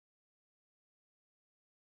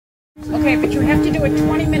Okay, but you have to do it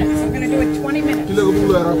 20 minutes. I'm going to do it 20 minutes.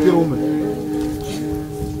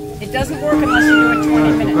 It doesn't work unless you do it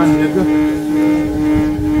 20 minutes.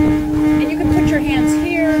 And you can put your hands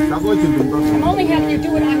here. I'm only having you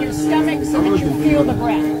do it on your stomach so that you feel the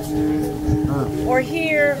breath. Or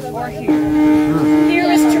here, or here. Here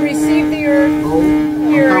is to receive the earth.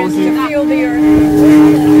 Here is to feel the earth.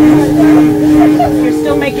 You're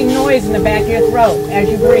still making noise in the back of your throat as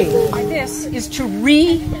you breathe. This is to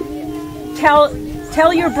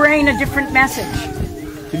tell your brain a different message.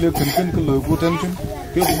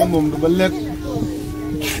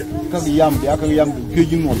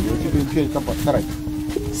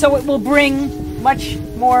 So it will bring much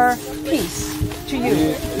more peace to you.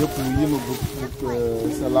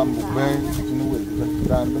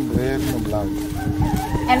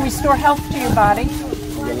 And restore health to your body.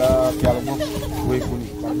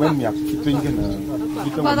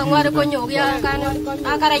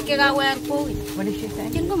 What did she say?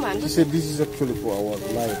 She said this is actually for our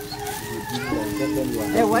lives.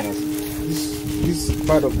 What? This is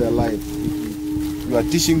part of their life. You are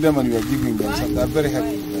teaching them and you are giving them something. They're very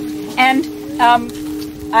happy. And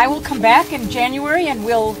I will come back in January and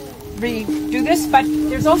we'll redo this, but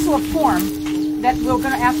there's also a form that we're going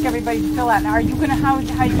to ask everybody to fill out. Now, are you going to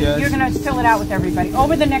you're going to fill it out with everybody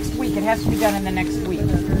over the next week? It has to be done in the next week.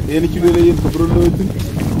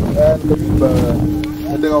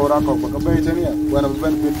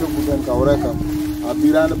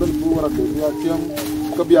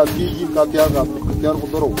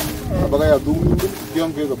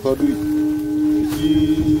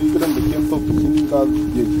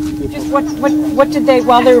 Just what did they,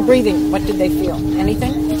 while they were breathing, what did they feel?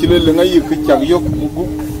 Anything?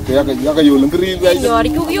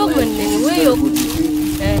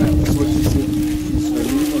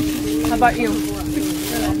 How about you?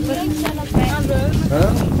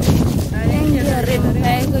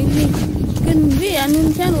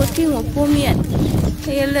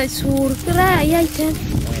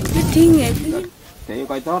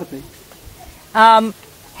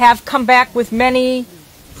 Have come back with many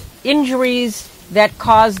injuries that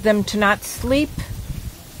caused them to not sleep.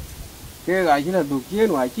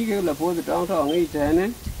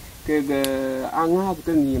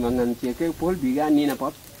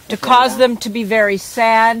 To cause them to be very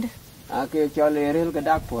sad,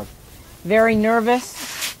 very nervous,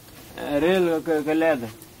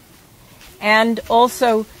 and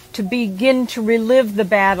also to begin to relive the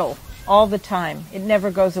battle all the time. It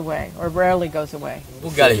never goes away, or rarely goes away. You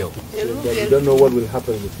don't know what will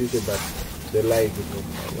happen in the future, but they like it.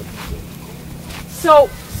 So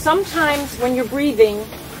sometimes when you're breathing,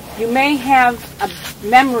 you may have a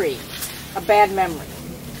memory, a bad memory.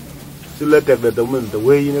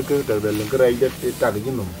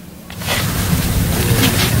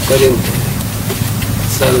 According to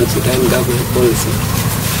Sudan government policy,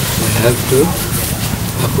 we have to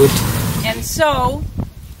put. And so,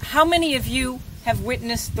 how many of you have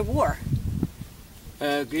witnessed the war? You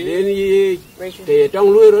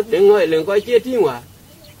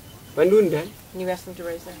ask them to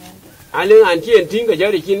raise their hand.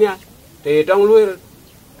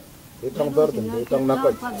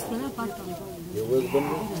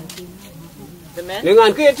 The men?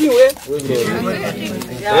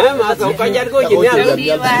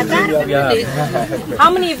 How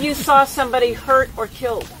many of you saw somebody hurt or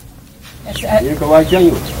killed?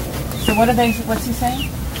 So what are they? What's he saying?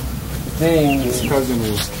 Saying his cousin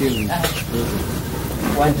was killed.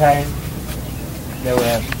 One time they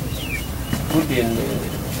were put in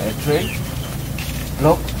a tray,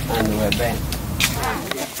 locked, and were banned.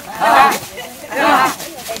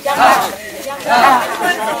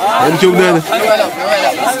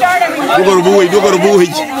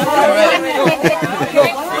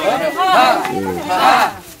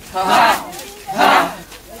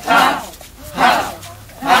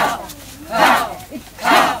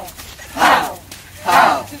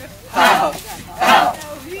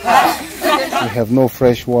 We have no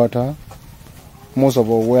fresh water. Most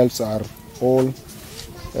of our wells are all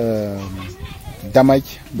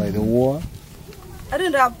damaged by the war.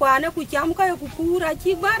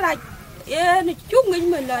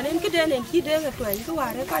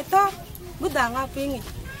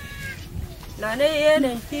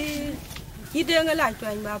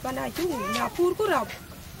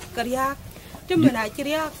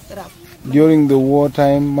 During the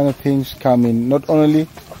wartime, many things come in, not only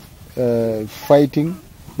fighting,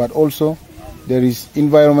 but also there is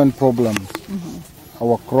environment problems.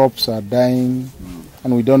 Our crops are dying,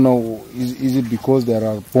 and we don't know, is it because there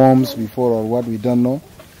are bombs before or what, we don't know.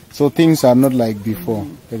 So things are not like before.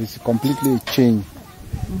 There is completely a change.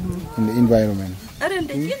 in the environment.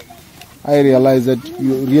 I realize that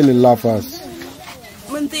you really love us.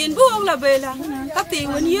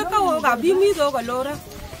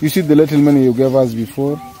 You see, the little money you gave us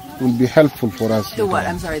before will be helpful for us. The what?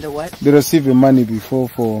 I'm sorry, the what? They received the money before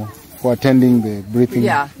for attending the breathing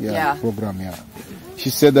program. Yeah. She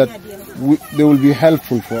said that they will be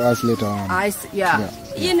helpful for us later on.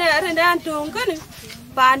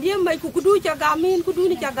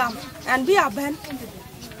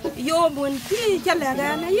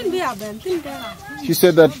 She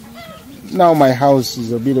said that now my house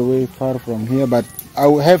is a bit away, far from here, but I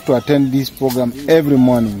will have to attend this program every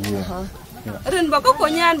morning here.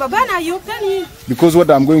 Because what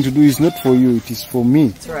I'm going to do is not for you, it is for me.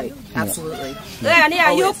 That's right, absolutely.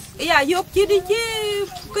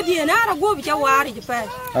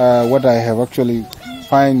 What I have actually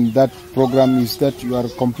find that program is that you are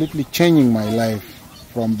completely changing my life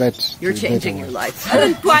from bad to You're changing your life.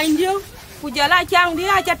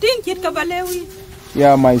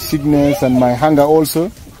 Yeah, my sickness and my hunger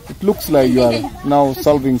also. It looks like you are now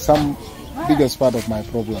solving some biggest part of my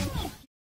problem.